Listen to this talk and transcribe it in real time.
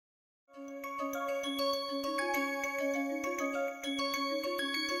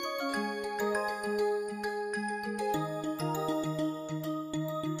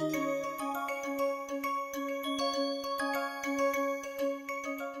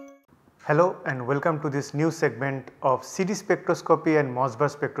Hello and welcome to this new segment of CD spectroscopy and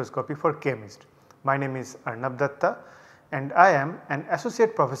Mosber spectroscopy for chemists. My name is Arnab Datta and I am an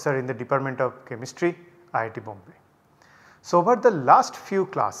associate professor in the Department of Chemistry, IIT Bombay. So, over the last few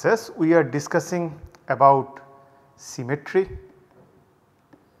classes we are discussing about symmetry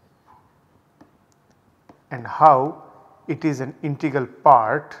and how it is an integral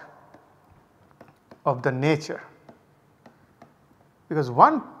part of the nature, because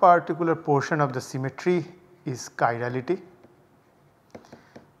one particular portion of the symmetry is chirality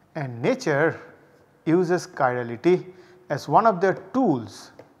and nature uses chirality as one of their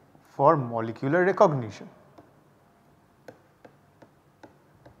tools for molecular recognition.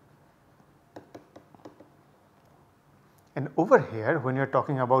 And over here when you are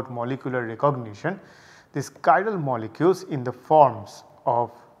talking about molecular recognition, these chiral molecules in the forms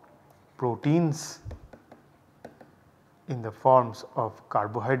of proteins, in the forms of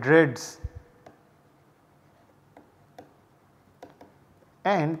carbohydrates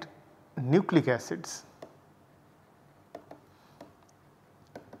and nucleic acids,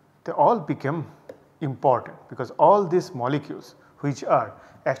 they all become important because all these molecules, which are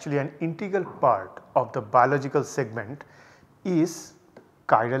actually an integral part of the biological segment, is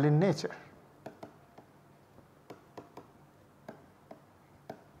chiral in nature.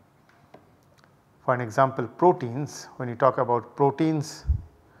 For an example, proteins, when you talk about proteins,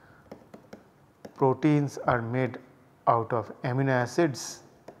 proteins are made out of amino acids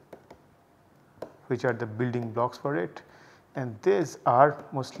which are the building blocks for it, and these are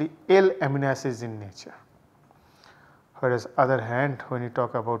mostly L amino acids in nature. Whereas other hand, when you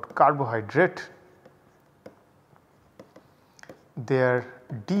talk about carbohydrate, they are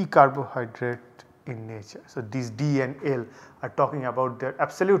D carbohydrate in nature. So, these D and L are talking about their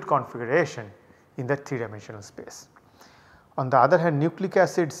absolute configuration in the 3-dimensional space. On the other hand, nucleic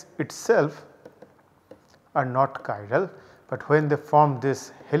acids itself are not chiral, but when they form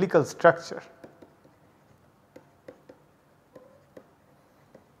this helical structure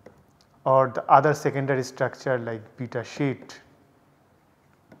or the other secondary structure like beta sheet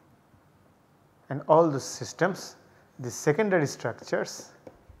and all the systems, the secondary structures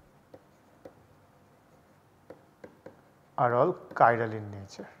are all chiral in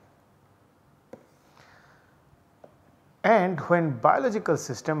nature. And when biological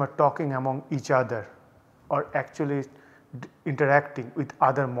systems are talking among each other or actually interacting with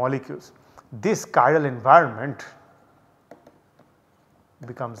other molecules, this chiral environment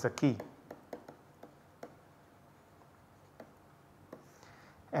becomes the key.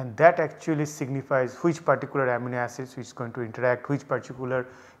 And that actually signifies which particular amino acids is going to interact, which particular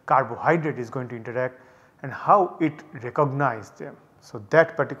carbohydrate is going to interact and how it recognizes them. So,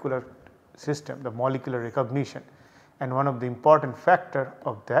 that particular system, the molecular recognition, and one of the important factor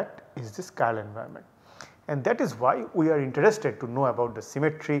of that is this chiral environment, and that is why we are interested to know about the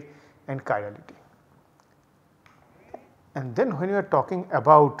symmetry and chirality. And then when you are talking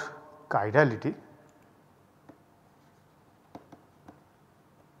about chirality,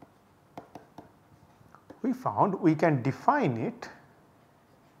 we found we can define it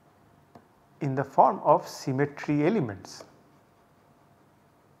in the form of symmetry elements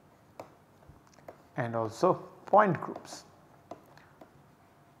and also point groups,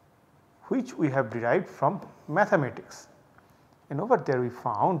 which we have derived from mathematics. And over there we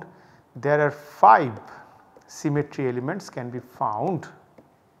found there are 5 symmetry elements can be found,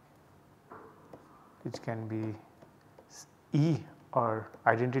 which can be E or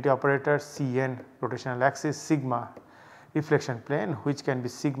identity operator, Cn rotational axis, sigma reflection plane, which can be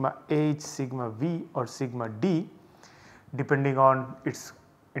sigma h, sigma v or sigma d depending on its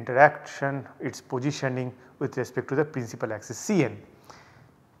interaction, its positioning with respect to the principal axis Cn,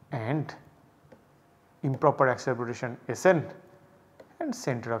 and improper axial rotation Sn and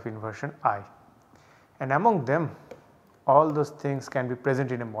center of inversion I. And among them all those things can be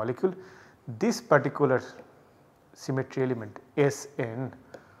present in a molecule. This particular symmetry element Sn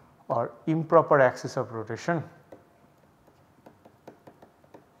or improper axis of rotation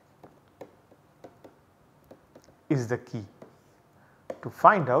is the key to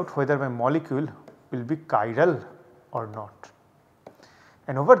find out whether my molecule will be chiral or not.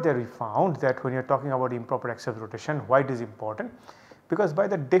 And over there we found that when you are talking about improper axis of rotation, why it is important? Because by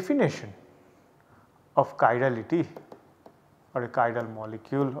the definition of chirality or a chiral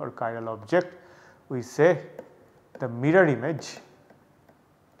molecule or chiral object, we say the mirror image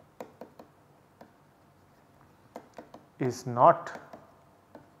is not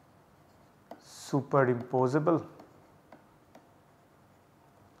superimposable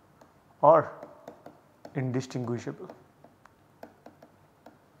or indistinguishable.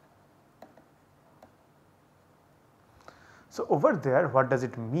 So, over there what does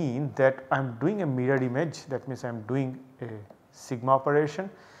it mean that I am doing a mirror image, that means I am doing a sigma operation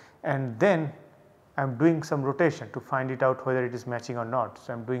and then I am doing some rotation to find it out whether it is matching or not.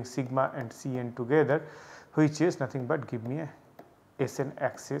 So, I am doing sigma and Cn together, which is nothing but give me a Sn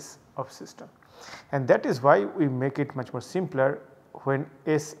axis of system, and that is why we make it much more simpler when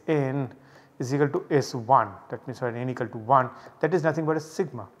Sn is equal to S1, that means when n equal to 1, that is nothing but a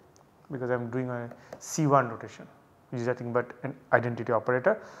sigma, because I am doing a C1 rotation, which is nothing but an identity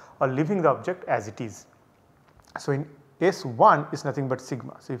operator or leaving the object as it is. So, in S1 is nothing but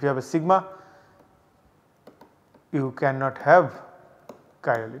sigma. So, if you have a sigma, you cannot have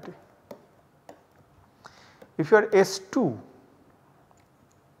chirality. If you are S2,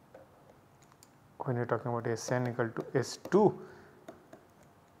 when you are talking about Sn equal to S2,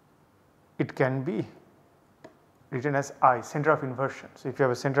 it can be written as I, center of inversion. So, if you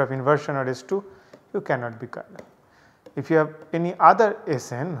have a center of inversion or S2, you cannot be chiral. If you have any other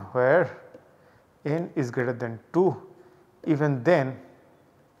Sn where n is greater than 2, even then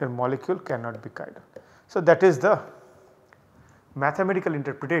your molecule cannot be chiral. So, that is the mathematical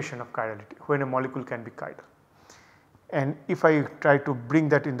interpretation of chirality, when a molecule can be chiral. And if I try to bring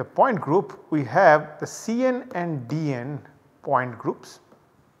that in the point group, we have the Cn and Dn point groups,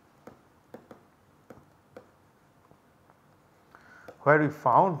 where we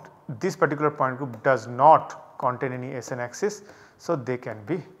found this particular point group does not contain any Sn axis. So, they can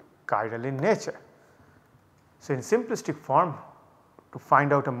be chiral in nature. So, in simplistic form, to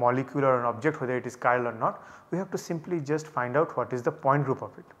find out a molecule or an object whether it is chiral or not, we have to simply just find out what is the point group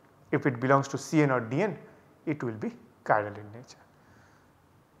of it. If it belongs to Cn or Dn, it will be chiral in nature.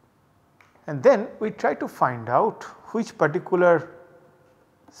 And then we try to find out which particular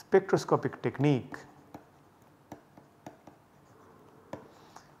spectroscopic technique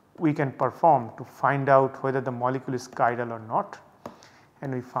we can perform to find out whether the molecule is chiral or not,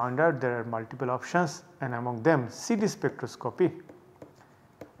 and we found out there are multiple options, and among them CD spectroscopy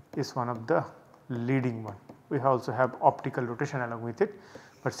is one of the leading one. We also have optical rotation along with it,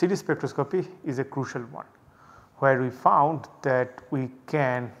 but CD spectroscopy is a crucial one, where we found that we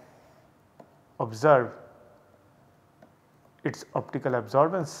can observe its optical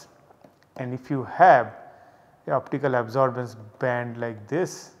absorbance, and if you have a optical absorbance band like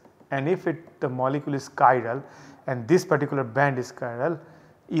this, and if the molecule is chiral and this particular band is chiral,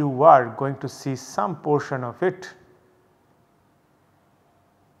 you are going to see some portion of it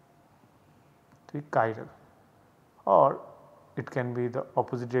to be chiral, or it can be the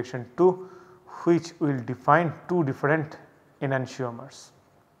opposite direction too, which will define two different enantiomers.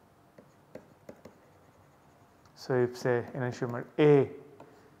 So, if say enantiomer A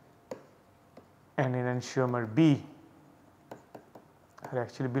and enantiomer B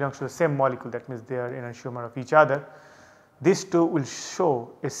actually belongs to the same molecule, that means they are enantiomer of each other, these two will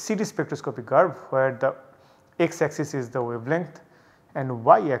show a CD spectroscopy curve where the x axis is the wavelength and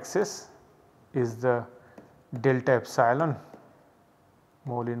y axis is the delta epsilon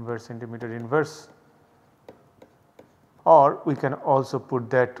mole inverse centimeter inverse, or we can also put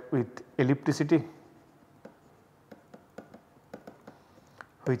that with ellipticity,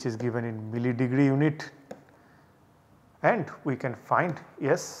 which is given in millidegree unit, and we can find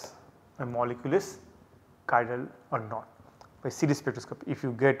yes, a molecule is chiral or not by CD spectroscopy. If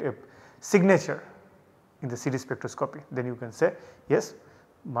you get a signature in the CD spectroscopy, then you can say yes,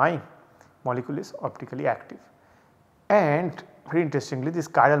 my molecule is optically active. And very interestingly, this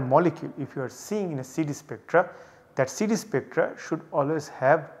chiral molecule, if you are seeing in a CD spectra, that CD spectra should always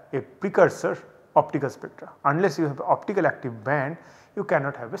have a precursor optical spectra. Unless you have an optical active band, you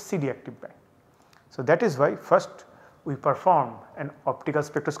cannot have a CD active band. So, that is why first we perform an optical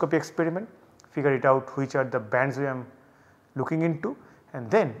spectroscopy experiment, figure it out which are the bands we am looking into,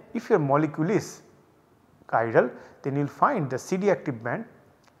 and then if your molecule is chiral, then you will find the CD active band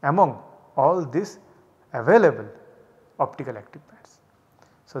among all these available optical active bands.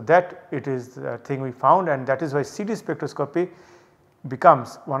 So, that it is the thing we found, and that is why CD spectroscopy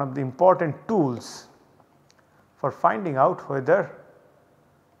becomes one of the important tools for finding out whether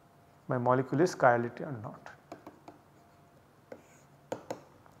my molecule is chirality or not.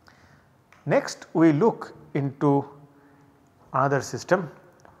 Next we look into another system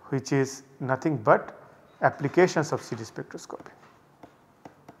which is nothing but applications of CD spectroscopy.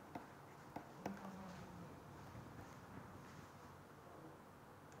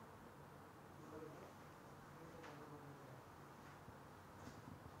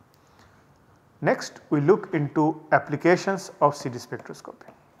 Next we look into applications of CD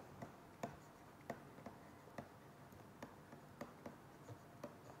spectroscopy.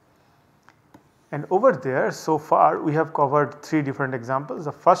 And over there, so far we have covered 3 different examples.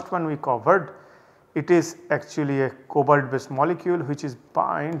 The first one we covered, it is actually a cobalt based molecule which is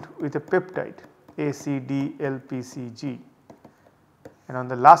bind with a peptide ACDLPCG. And on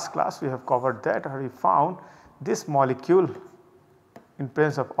the last class we have covered that, or we found this molecule in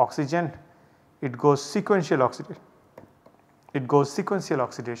presence of oxygen, it goes sequential oxidation. It goes sequential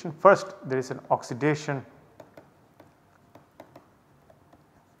oxidation. First there is an oxidation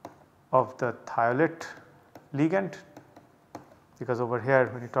of the thiolate ligand, because over here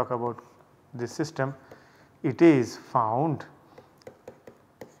when you talk about this system, it is found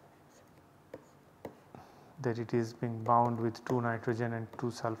that it is being bound with 2 nitrogen and 2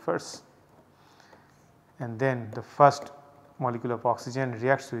 sulfurs, and then the first molecule of oxygen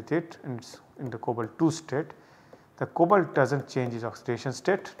reacts with it and it is in the cobalt 2 state. The cobalt does not change its oxidation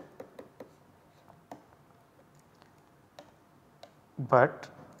state, but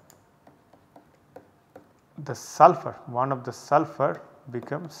the sulfur, one of the sulfur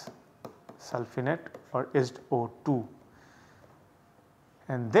becomes sulfinate or SO2,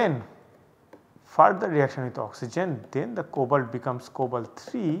 and then further reaction with oxygen, then the cobalt becomes cobalt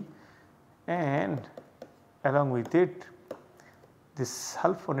 3, and along with it this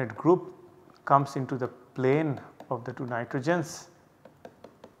sulfonate group comes into the plane of the 2 nitrogens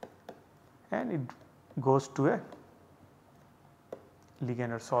and it goes to a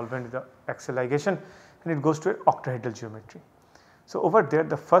ligand or solvent with the axial ligation, and it goes to an octahedral geometry. So, over there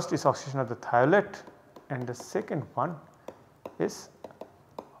the first is oxidation of the thiolate and the second one is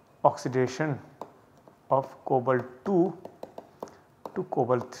oxidation of cobalt 2 to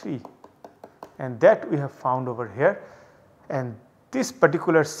cobalt 3, and that we have found over here. And this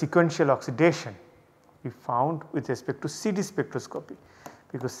particular sequential oxidation we found with respect to CD spectroscopy,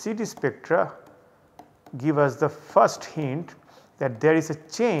 because CD spectra give us the first hint that there is a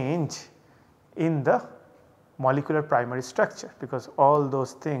change in the molecular primary structure, because all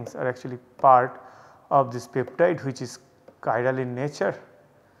those things are actually part of this peptide which is chiral in nature,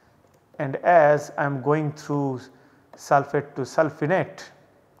 and as I am going through sulfate to sulfinate,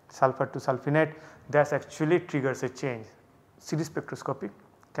 sulfur to sulfinate, that actually triggers a change. CD spectroscopy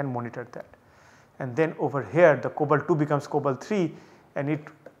can monitor that. And then over here the cobalt 2 becomes cobalt 3 and it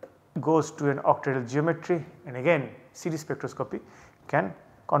goes to an octahedral geometry, and again CD spectroscopy can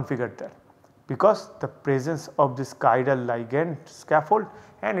configure that because the presence of this chiral ligand scaffold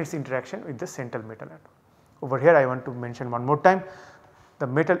and its interaction with the central metal atom. Over here I want to mention one more time, the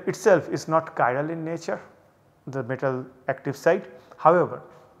metal itself is not chiral in nature, the metal active site. However,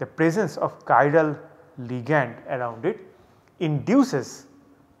 the presence of chiral ligand around it induces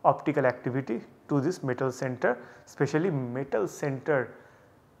optical activity to this metal center, especially metal centered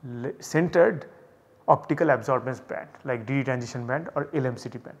optical absorbance band like DD transition band or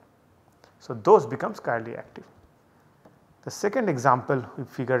LMCT band. So, those becomes chirally active. The second example we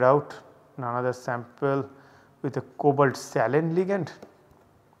figured out in another sample with a cobalt silane ligand,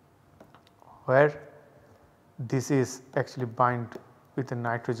 where this is actually bind with the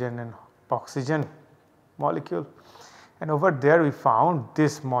nitrogen and oxygen molecule, and over there we found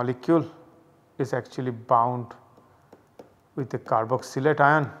this molecule is actually bound with the carboxylate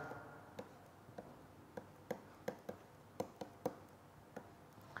ion,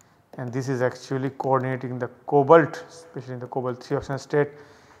 and this is actually coordinating the cobalt, especially in the cobalt 3 oxidation state,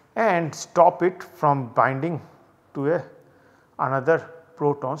 and stop it from binding to another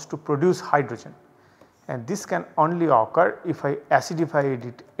protons to produce hydrogen. And this can only occur if I acidify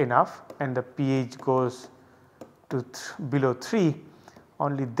it enough and the pH goes to below 3,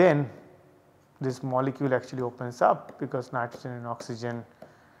 only then this molecule actually opens up, because nitrogen and oxygen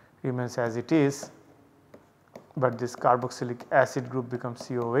remains as it is, but this carboxylic acid group becomes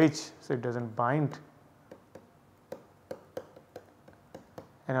COH, so it does not bind,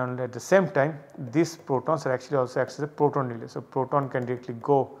 and only at the same time these protons are actually also acts as a proton relay. So, proton can directly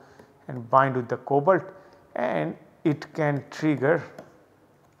go and bind with the cobalt and it can trigger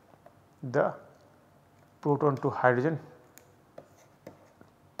the proton to hydrogen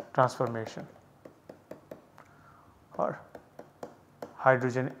transformation or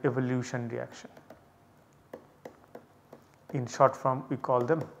hydrogen evolution reaction. In short form we call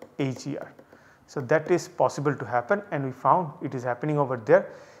them HER. So, that is possible to happen, and we found it is happening over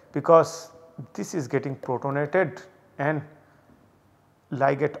there because this is getting protonated and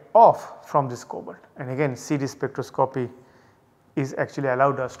ligate off from this cobalt, and again CD spectroscopy is actually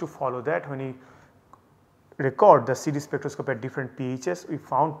allowed us to follow that. When we record the CD spectroscopy at different pHs, we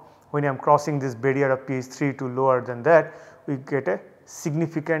found when I am crossing this barrier of pH 3 to lower than that, we get a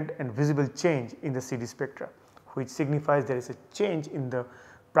significant and visible change in the CD spectra, which signifies there is a change in the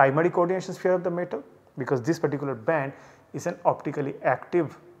primary coordination sphere of the metal, because this particular band is an optically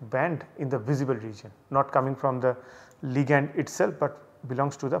active band in the visible region, not coming from the ligand itself, but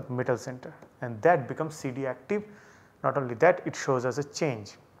belongs to the metal center, and that becomes CD active. Not only that, it shows us a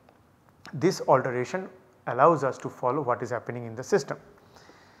change. This alteration allows us to follow what is happening in the system.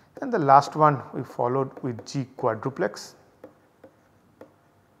 And the last one we followed with G quadruplex,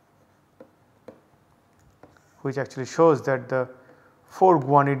 which actually shows that the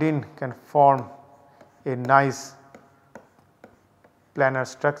 4-guanidine can form a nice planar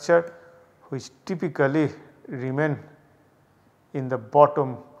structure which typically remain in the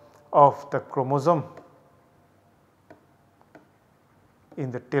bottom of the chromosome in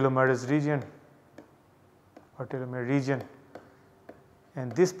the telomerase region or telomere region,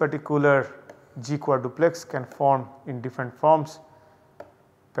 and this particular G quadruplex can form in different forms: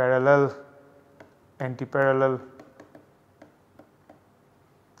 parallel, anti-parallel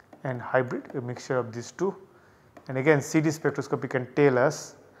and hybrid, a mixture of these two. And again, CD spectroscopy can tell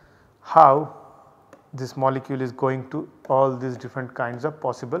us how this molecule is going to all these different kinds of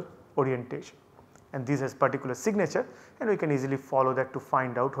possible orientation, and this has particular signature, and we can easily follow that to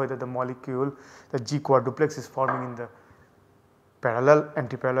find out whether the molecule, the G quadruplex, is forming in the parallel,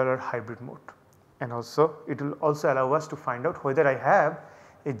 anti-parallel or hybrid mode. And also it will also allow us to find out whether I have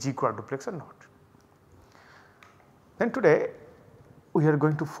a G quadruplex or not. Then today we are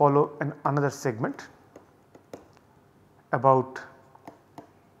going to follow another segment about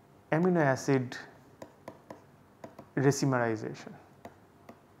amino acid racemarization.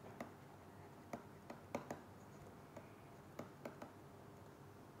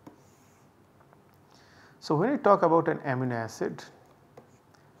 So, when we talk about an amino acid,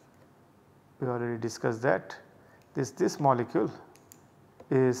 we already discussed that this molecule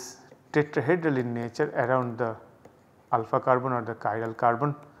is tetrahedral in nature around the alpha carbon or the chiral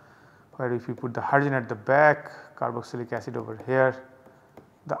carbon, where if you put the hydrogen at the back, carboxylic acid over here,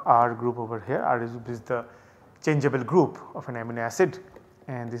 the R group over here, R is the changeable group of an amino acid,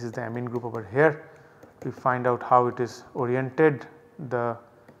 and this is the amine group over here. We find out how it is oriented, the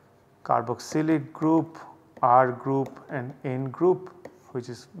carboxylic group, R group and N group, which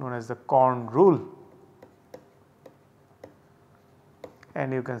is known as the Korn rule,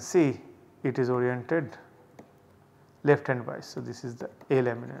 and you can see it is oriented left hand wise. So, this is the L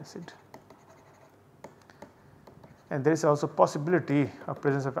amino acid, and there is also possibility of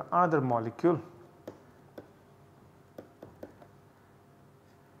presence of another molecule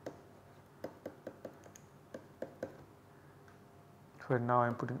where now I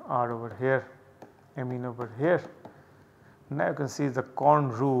am putting R over here, amine over here. Now you can see the Korn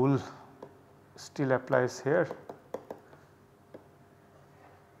rule still applies here,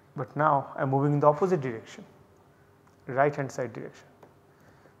 but now I am moving in the opposite direction, right hand side direction.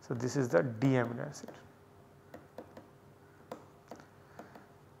 So, this is the D amino acid.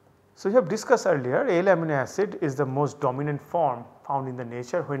 So, we have discussed earlier, L amino acid is the most dominant form found in the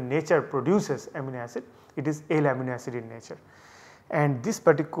nature. When nature produces amino acid, it is L amino acid in nature, and this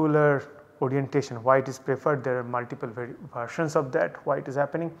particular orientation, why it is preferred, there are multiple versions of that, why it is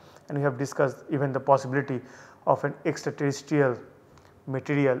happening, and we have discussed even the possibility of an extraterrestrial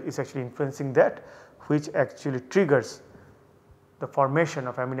material is actually influencing that, which actually triggers the formation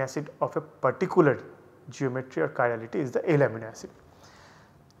of amino acid of a particular geometry or chirality is the L amino acid.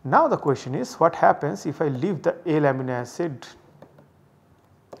 Now the question is, what happens if I leave the L amino acid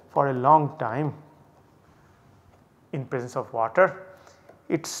for a long time in presence of water?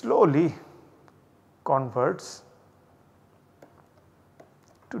 It slowly converts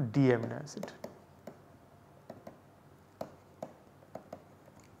to D amino acid.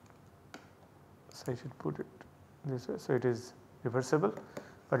 So, I should put it this way. So, it is reversible,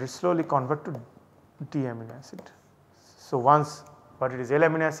 but it slowly converts to D amino acid. So, once what it is L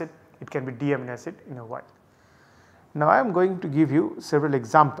amino acid, it can be D amino acid in a while. Now, I am going to give you several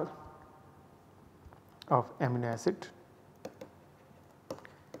examples of amino acid,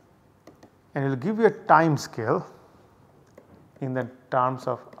 and it will give you a time scale in the terms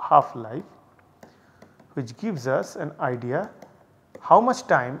of half life, which gives us an idea how much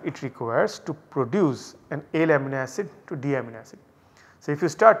time it requires to produce an L amino acid to D amino acid. So, if you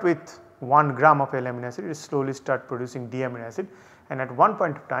start with 1 gram of L amino acid, it will slowly start producing D amino acid, and at one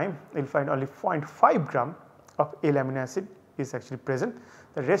point of time you will find only 0.5 gram of L amino acid is actually present,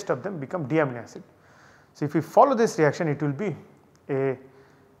 the rest of them become D amino acid. So, if we follow this reaction, it will be a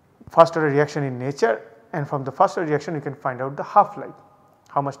first order reaction in nature, and from the first order reaction you can find out the half life,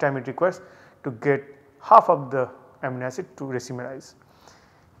 how much time it requires to get half of the amino acid to racemerize.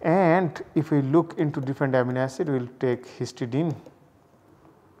 And if we look into different amino acid, we will take histidine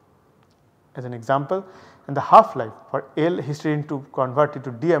as an example, and the half life for L histidine to convert it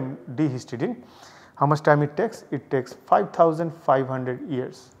to D histidine, how much time it takes? It takes 5500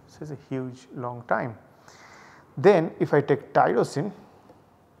 years. So, it is a huge long time. Then if I take tyrosine,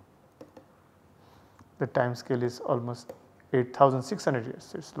 the time scale is almost 8600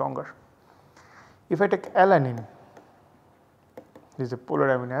 years, it is longer. If I take alanine, this is a polar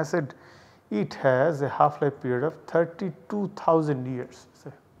amino acid, it has a half life period of 32,000 years, it is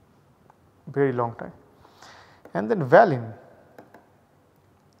a very long time. And then valine,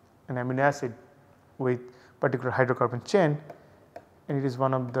 an amino acid with particular hydrocarbon chain, and it is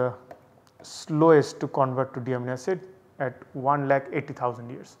one of the slowest to convert to deamino acid at 1,80,000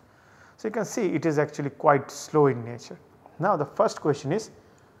 years. So, you can see it is actually quite slow in nature. Now, the first question is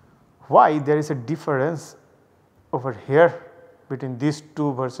why there is a difference over here between these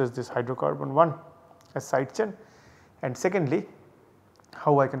two versus this hydrocarbon one as side chain, and secondly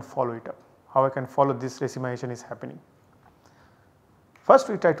how I can follow it up, how I can follow this racemization is happening. First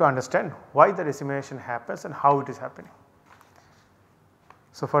we try to understand why the racemization happens and how it is happening.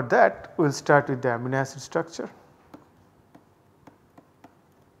 So, for that we will start with the amino acid structure.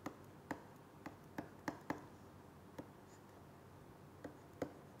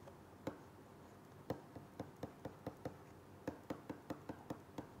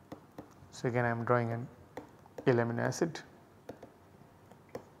 So, again I am drawing an L amino acid.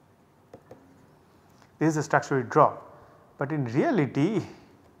 This is the structure we draw, but in reality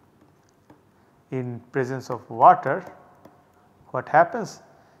in presence of water what happens,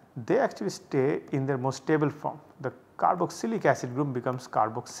 they actually stay in their most stable form. The carboxylic acid group becomes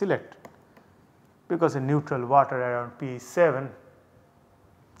carboxylate because in neutral water around pH 7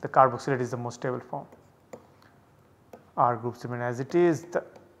 the carboxylate is the most stable form. R groups remain as it is, the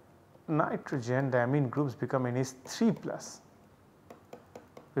nitrogen, the amine groups become NH3 plus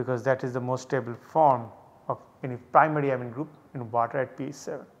because that is the most stable form of any primary amine group in water at pH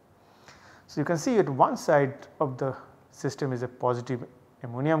 7. So, you can see at one side of the system is a positive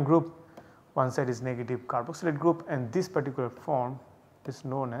ammonium group, one side is negative carboxylate group, and this particular form is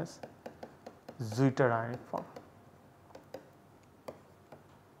known as zwitterionic form.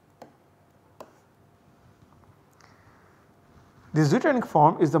 The zwitterionic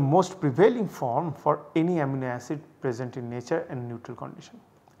form is the most prevailing form for any amino acid present in nature and neutral condition,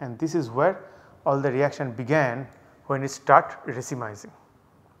 and this is where all the reaction began when it start racemizing.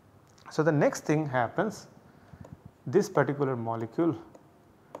 So, the next thing happens, this particular molecule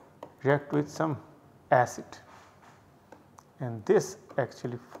react with some acid and this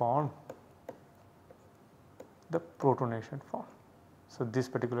actually form the protonation form. So, this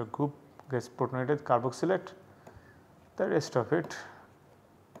particular group gets protonated carboxylate, the rest of it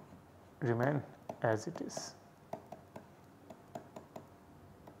remain as it is.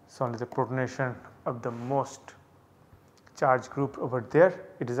 So, only the protonation of the most charged group over there,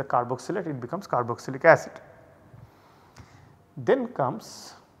 it is a carboxylate, it becomes carboxylic acid. Then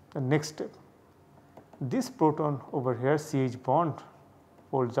comes the next step, this proton over here CH bond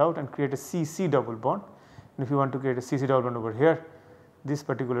folds out and create a CC double bond, and if you want to create a CC double bond over here, this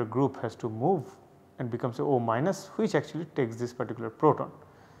particular group has to move and becomes a O minus, which actually takes this particular proton,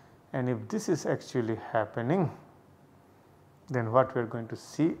 and if this is actually happening, then what we are going to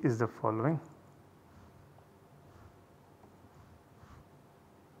see is the following.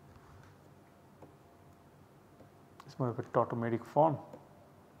 It is more of a tautomeric form.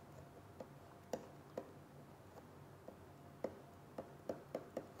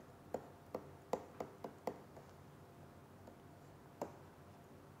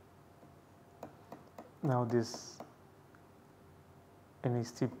 Now, this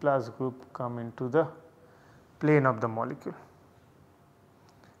NH3 plus group come into the plane of the molecule.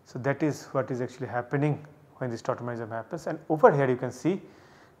 So, that is what is actually happening when this tautomerism happens, and over here you can see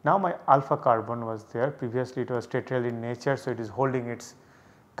now my alpha carbon was there, previously it was tetrahedral in nature. So, it is holding its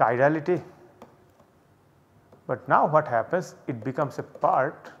chirality, but now what happens, it becomes a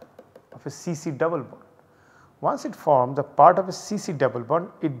part of a CC double bond. Once it forms the part of a CC double bond,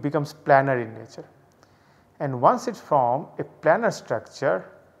 it becomes planar in nature, and once it forms a planar structure,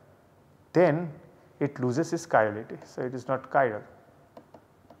 then it loses its chirality. So, it is not chiral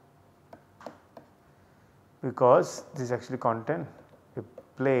because this actually contain a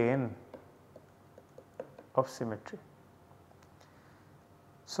plane of symmetry.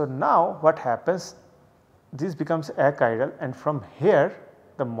 So, now what happens, this becomes achiral, and from here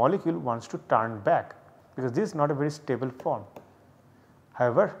the molecule wants to turn back because this is not a very stable form.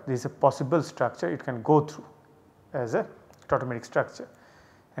 However, this is a possible structure it can go through as a tautomeric structure,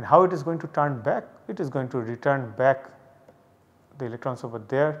 and how it is going to turn back? It is going to return back the electrons over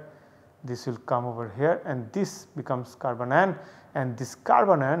there, this will come over here and this becomes carbanion, and this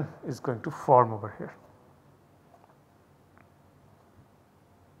carbanion is going to form over here.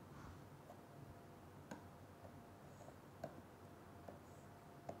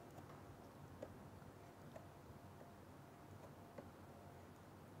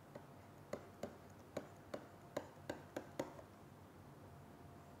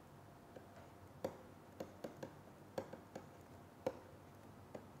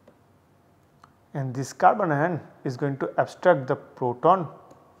 And this carbanion is going to abstract the proton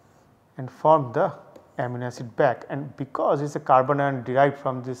and form the amino acid back, and because it is a carbanion derived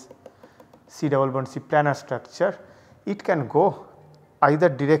from this C double bond C planar structure, it can go either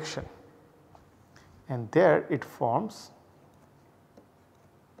direction, and there it forms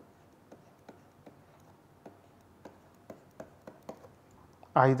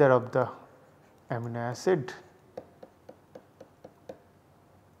either of the amino acid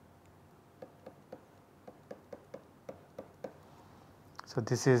So,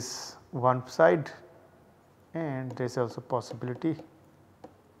 this is one side, and there is also possibility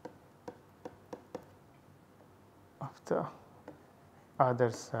of the other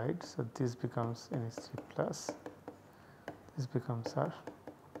side. So, this becomes NH3 plus, this becomes R.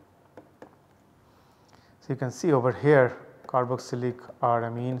 So, you can see over here carboxylic R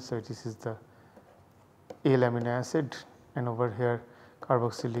amine. So, this is the L amino acid, and over here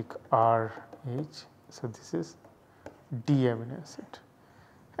carboxylic RH. So, this is D amino acid,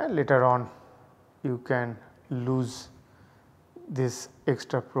 and later on you can lose this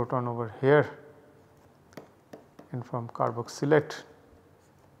extra proton over here and form carboxylate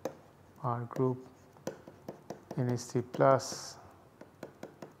R group NH3 plus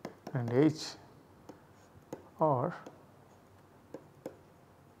and H, or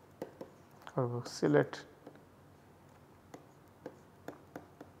carboxylate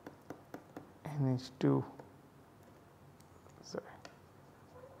NH2, sorry,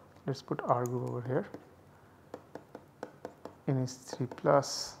 let us put R group over here, NH3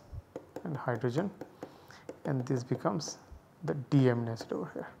 plus and hydrogen, and this becomes the D amino acid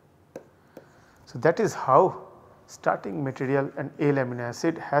over here. So, that is how starting material and L amino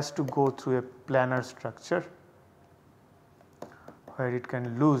acid has to go through a planar structure where it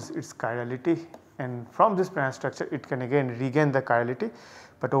can lose its chirality, and from this planar structure it can again regain the chirality.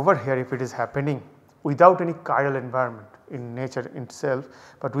 But over here, if it is happening without any chiral environment in nature itself,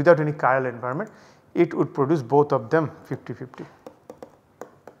 but without any chiral environment, it would produce both of them 50-50,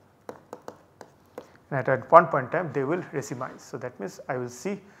 and at one point in time they will racemize. So, that means I will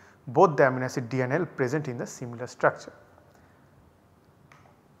see both the amino acid D and L present in the similar structure.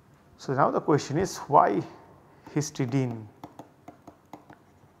 So, now the question is why histidine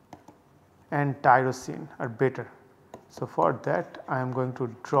and tyrosine are better. So, for that I am going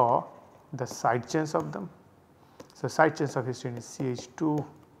to draw the side chains of them. So, side chains of histidine is CH2,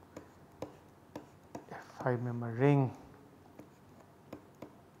 a 5 member ring,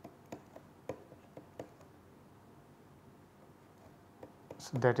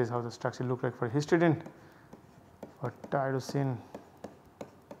 so that is how the structure look like for histidine. For tyrosine,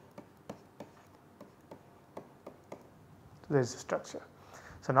 so there is the structure.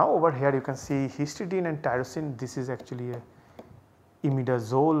 So, now over here you can see histidine and tyrosine, this is actually a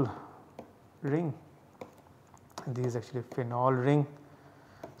imidazole ring, and this is actually a phenol ring.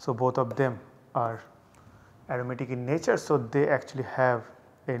 So, both of them are aromatic in nature. So, they actually have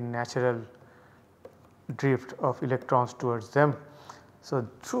a natural drift of electrons towards them. So,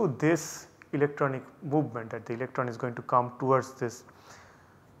 through this electronic movement that the electron is going to come towards this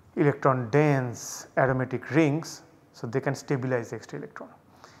electron dense aromatic rings, so they can stabilize the extra electron.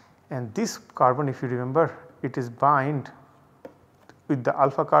 And this carbon, if you remember, it is bind with the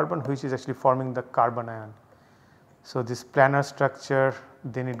alpha carbon, which is actually forming the carbanion. So, this planar structure,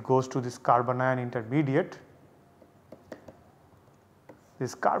 then it goes to this carbanion intermediate.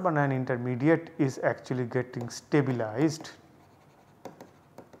 This carbanion intermediate is actually getting stabilized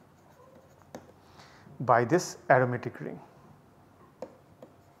by this aromatic ring.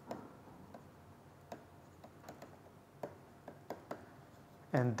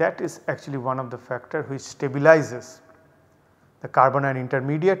 And that is actually one of the factor which stabilizes the carbanion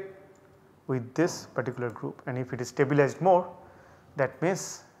intermediate with this particular group, and if it is stabilized more, that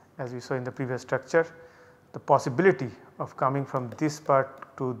means as we saw in the previous structure, the possibility of coming from this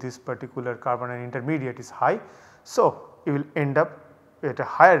part to this particular carbanion intermediate is high. So, you will end up at a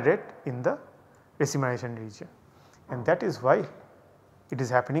higher rate in the racemization region, and that is why it is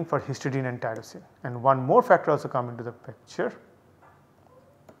happening for histidine and tyrosine. And one more factor also come into the picture,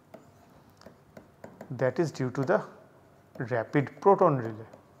 that is due to the rapid proton relay.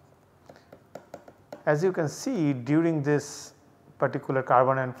 As you can see, during this particular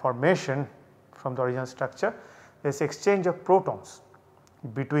carbon ion formation from the original structure, there is exchange of protons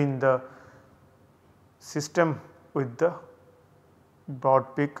between the system with the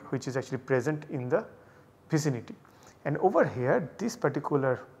broad peak, which is actually present in the vicinity. And over here, this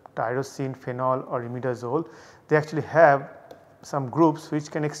particular tyrosine, phenol or imidazole, they actually have some groups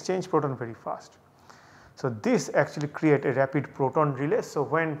which can exchange proton very fast. So, this actually create a rapid proton relay. So,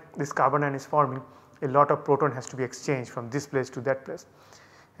 when this carbon ion is forming, a lot of proton has to be exchanged from this place to that place,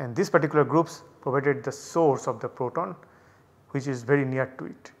 and these particular groups provided the source of the proton which is very near to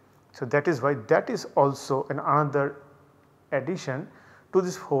it. So, that is why that is also another addition to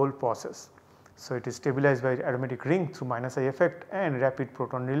this whole process. So, it is stabilized by aromatic ring through minus I effect and rapid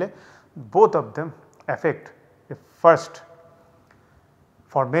proton relay. Both of them affect the first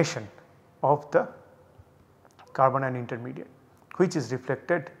formation of the carbon ion intermediate, which is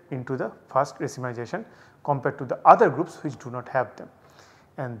reflected into the first racemization compared to the other groups which do not have them.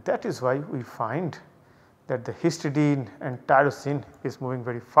 And that is why we find that the histidine and tyrosine is moving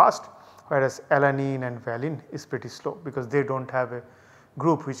very fast, whereas alanine and valine is pretty slow, because they do not have a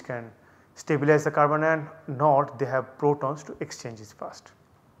group which can stabilize the carbon ion, nor they have protons to exchange it fast.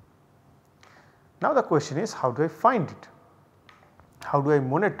 Now the question is, how do I find it? How do I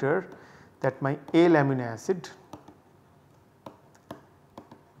monitor that my L amino acid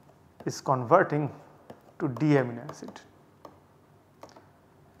is converting to D amino acid?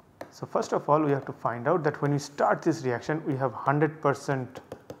 So, first of all, we have to find out that when we start this reaction, we have 100%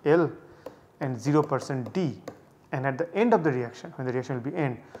 L and 0% D, and at the end of the reaction, when the reaction will be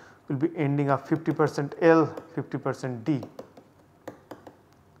end, we will be ending up 50% L, 50% D.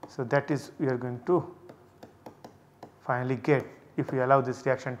 So, that is we are going to finally get if we allow this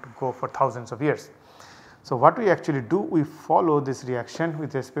reaction to go for thousands of years. So, what we actually do, we follow this reaction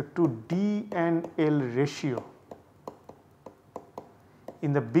with respect to D and L ratio.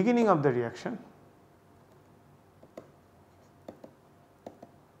 In the beginning of the reaction,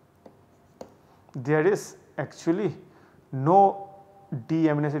 there is actually no D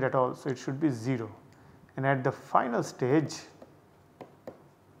amino acid at all. So, it should be 0, and at the final stage,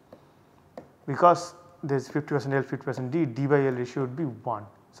 because there is 50% L, 50% D, D by L ratio would be 1.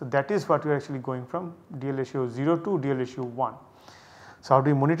 So, that is what we are actually going from DL ratio 0 to DL ratio 1. So, how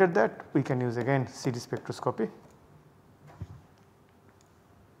do we monitor that? We can use again CD spectroscopy.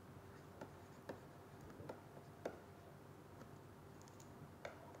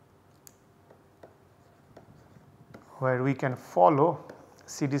 Where we can follow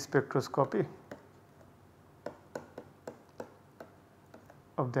CD spectroscopy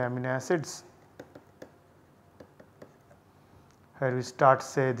of the amino acids, where we start,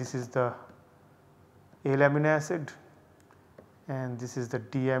 say this is the L amino acid and this is the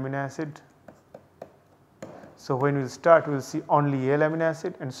D amino acid. So, when we will start, we will see only L amino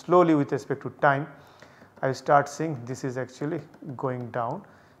acid, and slowly with respect to time I will start seeing this is actually going down,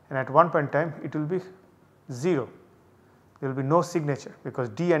 and at one point in time it will be 0. There will be no signature because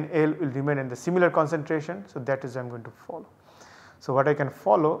D and L will remain in the similar concentration. So, that is I am going to follow. So, what I can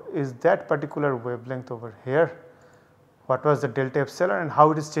follow is that particular wavelength over here, what was the delta epsilon and how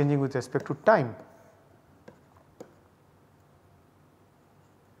it is changing with respect to time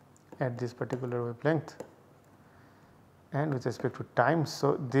at this particular wavelength and with respect to time.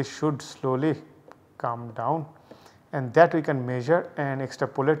 So, this should slowly come down, and that we can measure and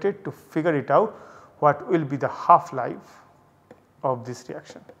extrapolate it to figure it out what will be the half life of this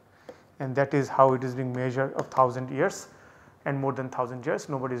reaction, and that is how it is being measured of 1000 years and more than 1000 years.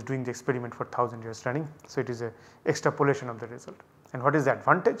 Nobody is doing the experiment for 1000 years running. So, it is a extrapolation of the result. And what is the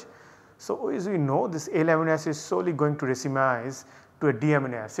advantage? So, as we know, this L amino acid is solely going to racemize to a D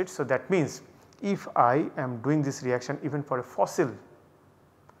amino acid. So, that means if I am doing this reaction even for a fossil,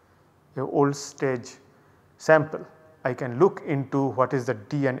 a old stage sample, I can look into what is the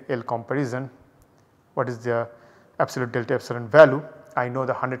D and L comparison, what is the absolute delta epsilon value. I know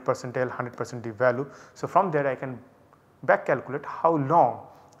the 100% L, 100% D value. So, from there I can back calculate how long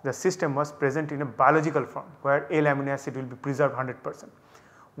the system was present in a biological form, where L amino acid will be preserved 100%.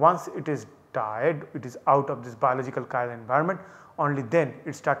 Once it is died, it is out of this biological chiral environment, only then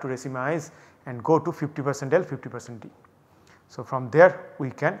it start to racemize and go to 50% L, 50% D. So, from there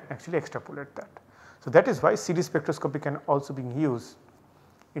we can actually extrapolate that. So, that is why CD spectroscopy can also be used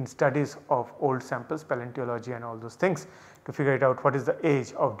in studies of old samples, paleontology and all those things, to figure it out what is the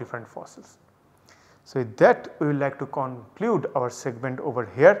age of different fossils. So, with that we would like to conclude our segment over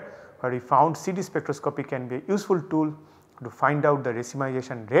here, where we found CD spectroscopy can be a useful tool to find out the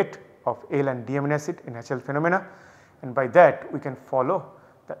racemization rate of L and D amino acid in natural phenomena, and by that we can follow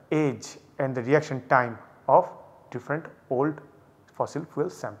the age and the reaction time of different old fossil fuel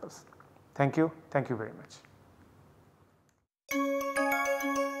samples. Thank you very much.